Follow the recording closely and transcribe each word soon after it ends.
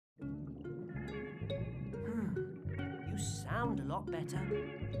sound a lot better.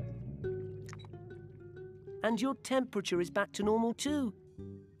 And your temperature is back to normal too.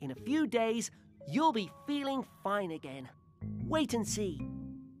 In a few days, you'll be feeling fine again. Wait and see.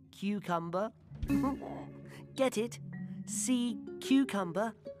 Cucumber. Get it? Sea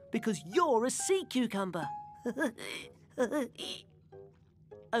cucumber, because you're a sea cucumber.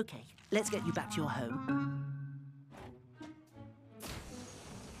 Okay, let's get you back to your home.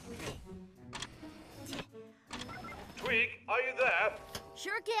 Twig, are you there?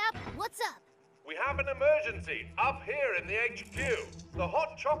 Sure, Cap. What's up? We have an emergency up here in the HQ. The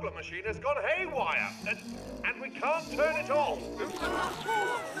hot chocolate machine has gone haywire, and we can't turn it off.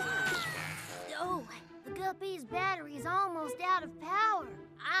 Oh, the Guppy's battery is almost out of power.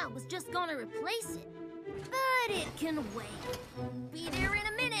 I was just gonna replace it, but it can wait. Be there in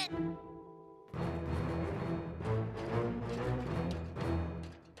a minute.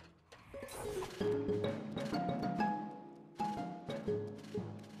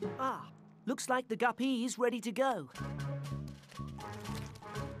 Ah, looks like the Guppy is ready to go.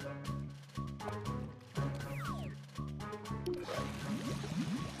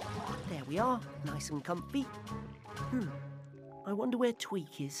 There we are, nice and comfy. I wonder where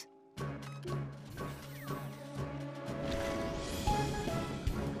Tweak is.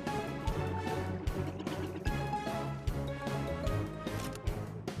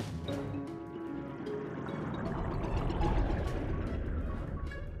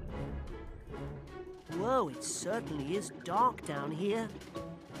 Whoa, it certainly is dark down here.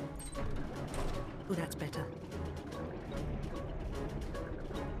 Oh, that's better.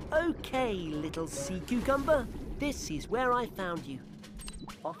 Okay, little sea cucumber. This is where I found you.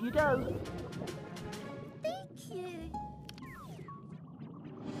 Off you go. Thank you.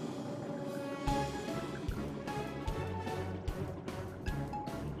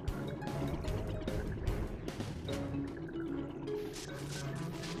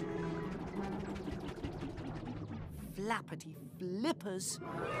 Flappity flippers.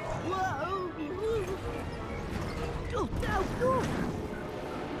 Whoa! Oh, no, no.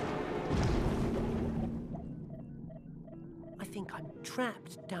 I think I'm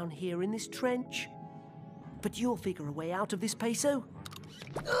trapped down here in this trench. But you'll figure a way out of this, Peso.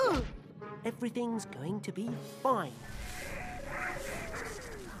 Ugh! Everything's going to be fine.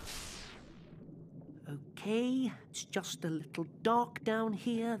 Okay, it's just a little dark down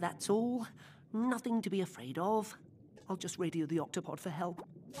here, that's all. Nothing to be afraid of. I'll just radio the Octopod for help.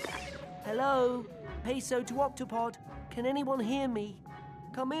 Hello? Peso to Octopod. Can anyone hear me?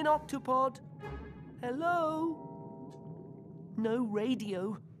 Come in, Octopod. Hello? No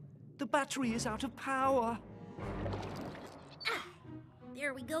radio. The battery is out of power. Ah,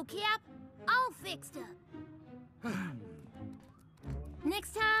 there we go, Cap. All fixed up.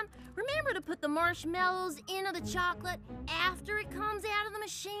 Next time, remember to put the marshmallows into the chocolate after it comes out of the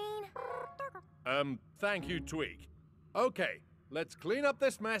machine. Thank you, Twig. Okay, let's clean up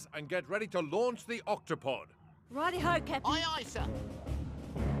this mess and get ready to launch the Octopod. Righty-ho, Captain. Aye, aye, sir.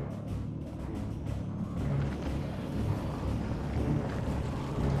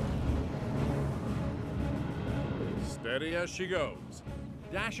 Steady as she goes.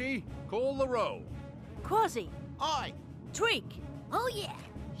 Dashy, call the roll. Quasi. Aye. Twig. Oh, yeah.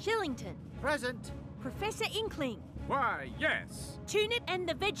 Shillington. Present. Professor Inkling. Why, yes. Tunip and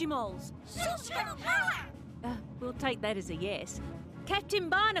the Vegimoles. We'll take that as a yes. Captain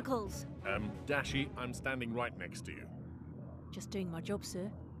Barnacles. Dashy, I'm standing right next to you. Just doing my job,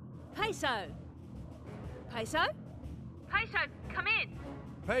 sir. Peso. Peso? Peso, come in.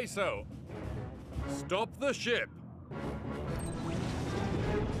 Peso, stop the ship.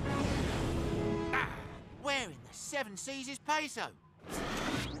 Where in the seven seas is Peso?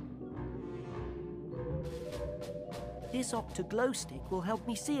 This Octoglow stick will help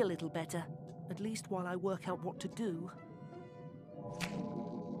me see a little better, at least while I work out what to do.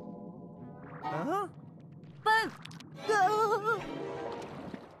 Huh? Boo! Ah!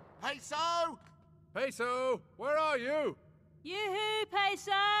 Peso! Peso, where are you? Yoo-hoo,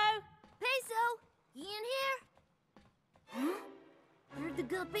 Peso! Peso, you in here? Huh? Where'd the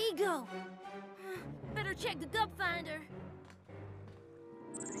Guppy go? Better check the Gup Finder.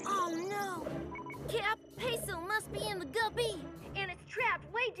 Oh, no. Cap, Peso must be in the Guppy, and it's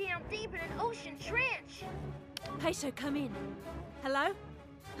trapped way down deep in an ocean trench. Peso, come in. Hello?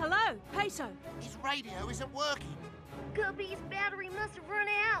 Hello, Peso. His radio isn't working. Guppy's battery must have run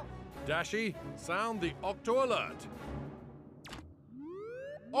out. Dashy, sound the Octo alert.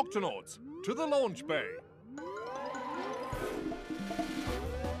 Octonauts, to the launch bay.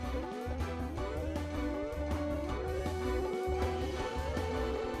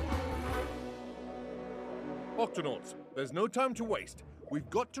 Octonauts, there's no time to waste. We've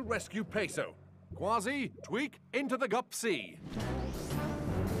got to rescue Peso. Quasi, Tweak, into the Gup Sea.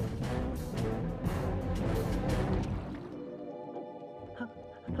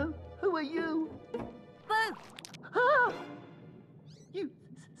 Who are you? Boo! Ah! You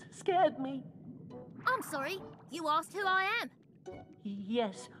scared me. I'm sorry. You asked who I am.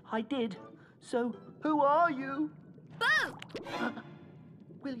 Yes, I did. So, who are you? Boo!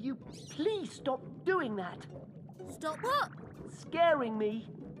 Will you please stop doing that? Stop what? Scaring me.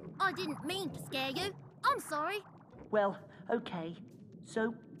 I didn't mean to scare you. I'm sorry. Well, okay.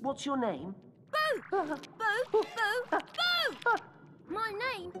 So, what's your name? Boo! Boo! Boo! Boo! My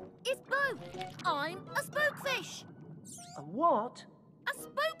name is Boo. I'm a spookfish. A what? A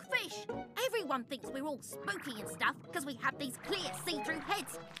spookfish. Everyone thinks we're all spooky and stuff because we have these clear see-through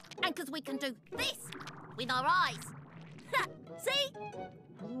heads and because we can do this with our eyes. Ha! See?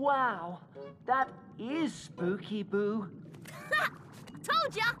 Wow, that is spooky, Boo. Ha!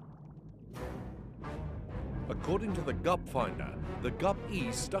 Told ya! According to the Gup Finder, the Gup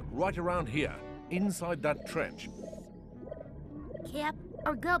E's stuck right around here, inside that trench. Cap,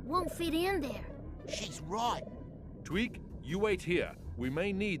 our gup won't fit in there. She's right. Tweak, you wait here. We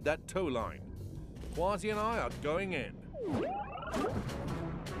may need that tow line. Quasi and I are going in.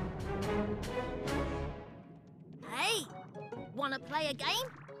 Hey, wanna play a game?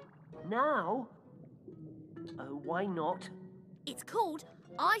 Now? Oh, why not? It's called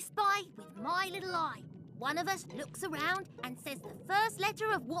I Spy with My Little Eye. One of us looks around and says the first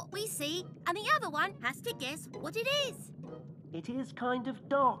letter of what we see, and the other one has to guess what it is. It is kind of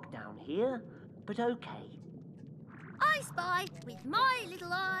dark down here, but okay. I spy with my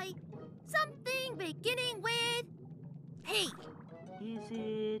little eye something beginning with P. Is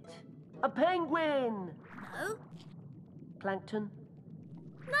it a penguin? No, Plankton?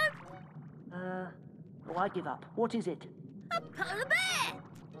 no, Oh, I give up. What is it? a polar bear.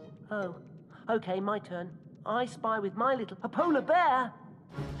 Oh, okay, my turn. I spy with my little... A polar bear?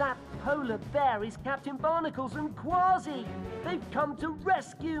 That polar bear is Captain Barnacles and Quasi. They've come to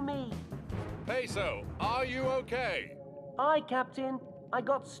rescue me. Peso, are you okay? Aye, Captain. I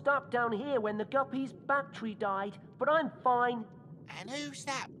got stuck down here when the guppy's battery died, but I'm fine. And who's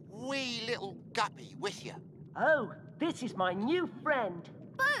that wee little guppy with you? Oh, this is my new friend.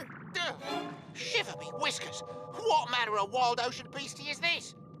 Boo! Ugh, shiver me whiskers! What manner of wild ocean beastie is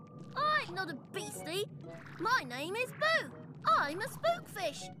this? I'm not a beastie. My name is Boo. I'm a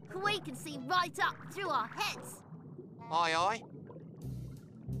spookfish. We can see right up through our heads. Aye, aye.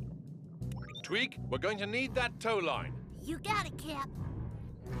 Tweak, we're going to need that tow line. You got it, Cap.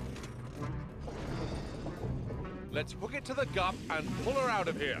 Let's hook it to the Gup and pull her out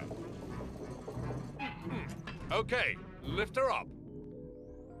of here. Okay, lift her up.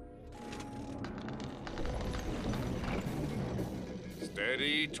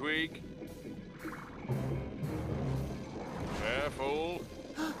 Steady, Tweak. Careful.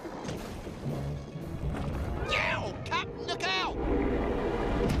 Yow! Captain, look out!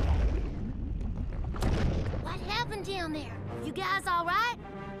 What happened down there? You guys all right?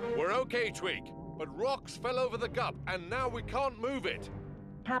 We're okay, Tweak, but rocks fell over the Gup and now we can't move it.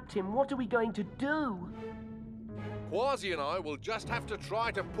 Captain, what are we going to do? Quasi and I will just have to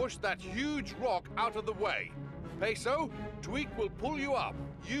try to push that huge rock out of the way. Peso, Tweak will pull you up.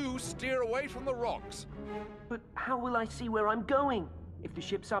 You steer away from the rocks. But how will I see where I'm going? If the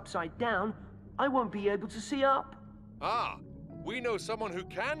ship's upside down, I won't be able to see up. Ah, we know someone who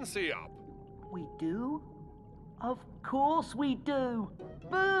can see up. We do? Of course we do.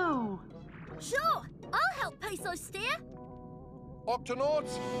 Boo! Sure, I'll help Peso steer.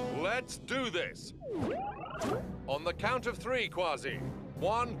 Octonauts, let's do this. On the count of 3, Quasi.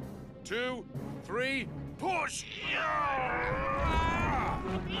 1, 2, 3, push!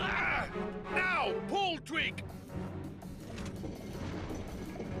 Now, pull, Tweak!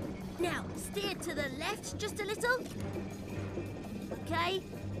 Now, steer to the left just a little. Okay,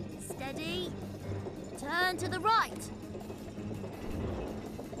 steady. Turn to the right.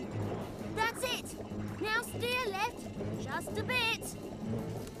 That's it. Now steer left just a bit.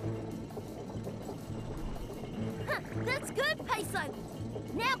 Huh, that's good, Peso.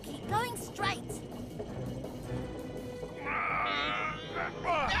 Now keep going straight. Ah!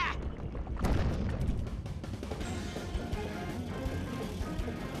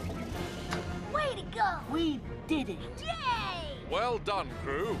 Way to go. We did it. Yay! Well done,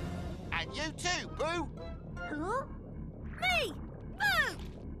 crew. And you too, Boo! Huh? Me! Boo!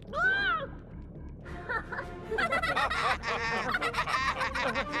 Ah!